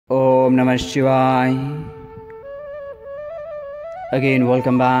Om Namah Shivaya. Again,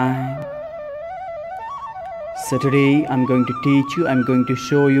 welcome back. So today I'm going to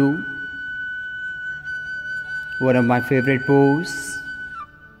show you one of my favorite pose,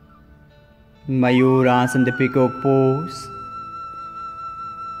 Mayurasana, the Peacock Pose.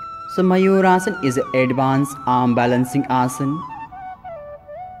 So Mayurasana is an advanced arm balancing asana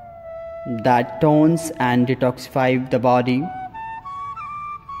that tones and detoxifies the body,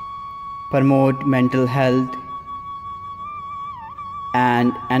 promote mental health,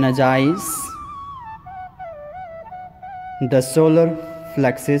 and energize the solar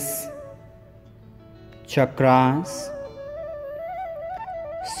plexus chakras.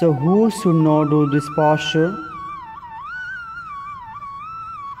 So who should not do this posture?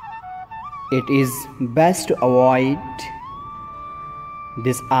 It is best to avoid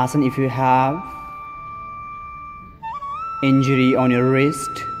this asana if you have injury on your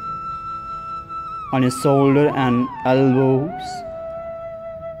wrist, on your shoulder and elbows.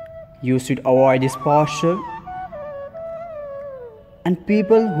 You should avoid this posture. And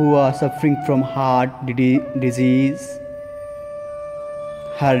people who are suffering from heart disease,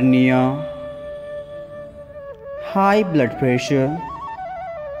 hernia, high blood pressure,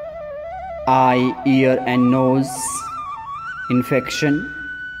 eye, ear and nose infection,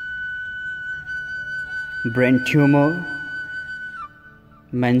 brain tumor,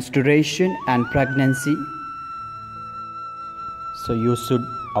 menstruation and pregnancy, so you should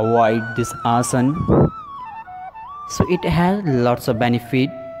avoid this asana. So it has lots of benefit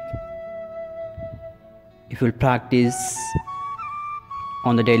if you will practice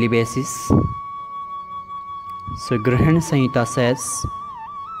on the daily basis. So Grahana Samhita says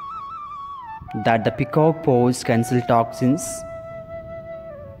that the Peacock Pose cancels toxins,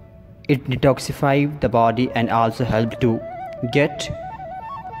 it detoxifies the body and also helps to get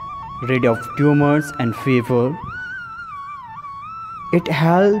rid of tumors and fever. It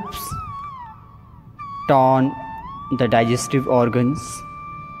helps tone the digestive organs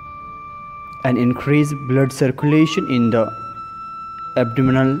and increase blood circulation in the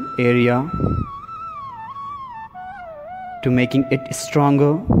abdominal area to making it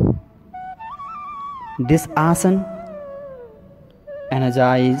stronger. This asana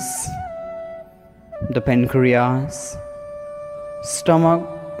energizes the pancreas, stomach,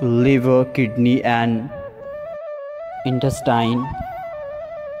 liver, kidney and intestine.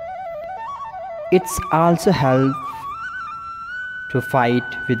 It's also helps to fight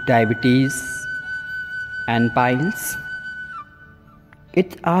with diabetes and piles.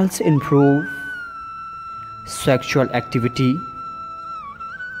 It also improves sexual activity.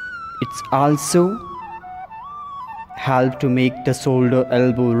 It's also helps to make the shoulder,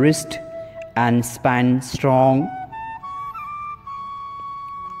 elbow, wrist and spine strong.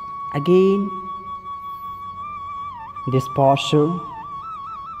 Again, this posture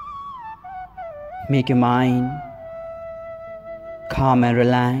make your mind calm and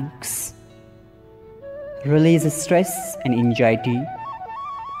relax, release stress and anxiety,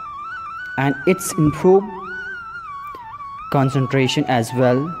 and it's improve concentration as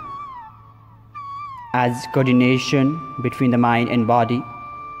well as coordination between the mind and body.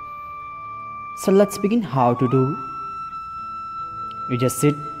 So let's begin how to do. You just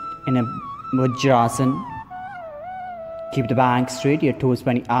sit in a Vajrasana, keep the back straight, your toes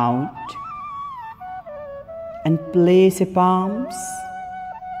pointing out, and place your palms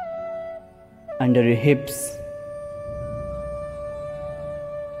under your hips,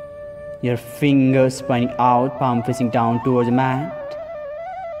 your fingers pointing out, palm facing down towards the mat,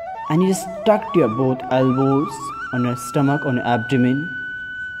 and you just tuck your both elbows on your stomach, on your abdomen,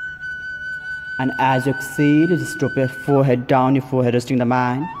 and as you exhale, you just drop your forehead down, your forehead resting the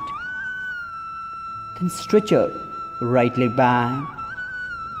mat. Then stretch your right leg back,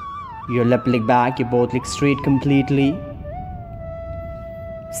 your left leg back, your both legs straight completely.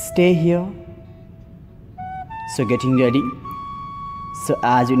 Stay here. So getting ready. So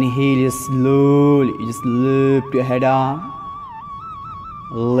as you inhale, you slowly just lift your head up,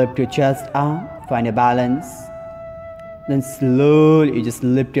 lift your chest up, find a balance. Then slowly you just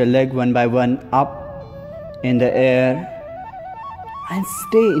lift your leg one by one up in the air and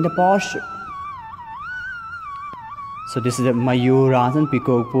stay in the posture. So this is the Mayurasana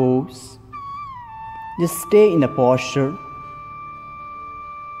Peacock Pose. Just stay in the posture.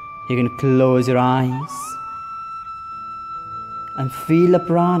 You can close your eyes and feel the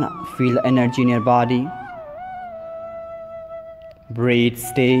prana, feel the energy in your body. Breathe,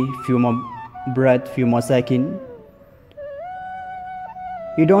 stay, few more breath, few more seconds.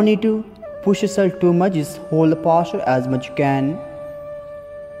 You don't need to push yourself too much, just hold the posture as much you can.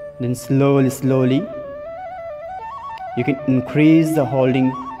 Then slowly you can increase the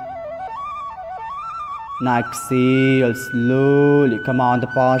holding. Now exhale, slowly come out the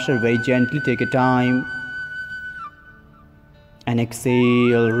posture, very gently, take your time. And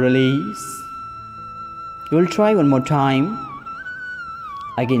exhale, release. You will try one more time.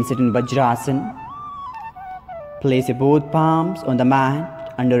 Again, sit in Vajrasana. Place your both palms on the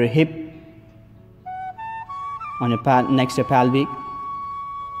mat, under your hip, on your next to your pelvic.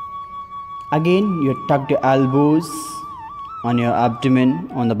 Again, you tuck your elbows on your abdomen,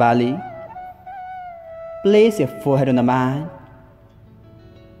 on the belly. Place your forehead on the mat.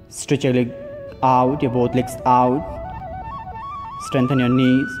 Stretch your leg out, your both legs out. Strengthen your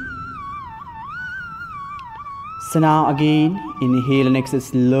knees. So now again, inhale and exhale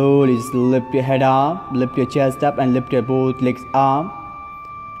slowly. Just lift your head up, lift your chest up, and lift your both legs up.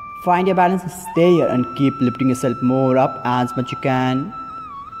 Find your balance, stay here and keep lifting yourself more up as much you can.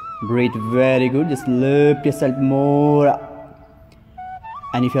 Breathe very good, just lift yourself more up.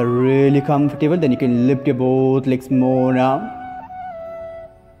 And if you're really comfortable, then you can lift your both legs more up.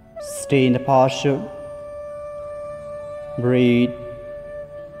 Stay in the posture. Breathe.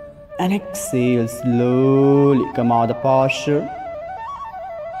 And exhale slowly. Come out of the posture.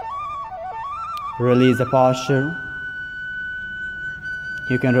 Release the posture.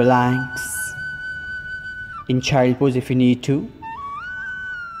 You can relax in child pose if you need to.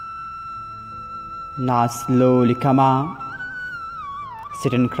 Now slowly come out.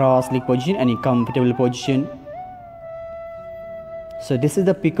 Sit in cross-leg position, any comfortable position. So this is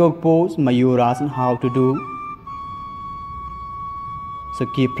the Peacock Pose, Mayurasana, how to do. So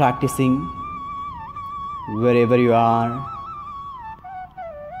keep practicing wherever you are.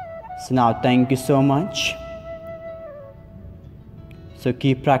 So now thank you so much. So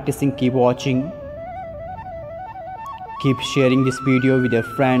keep practicing, keep watching. Keep sharing this video with your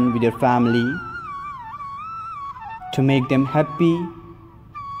friend, with your family, to make them happy,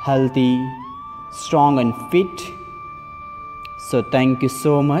 healthy, strong and fit. So thank you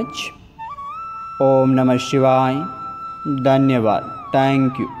so much. Om Namah Shivaya. Dhanyavad.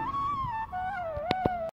 Thank you.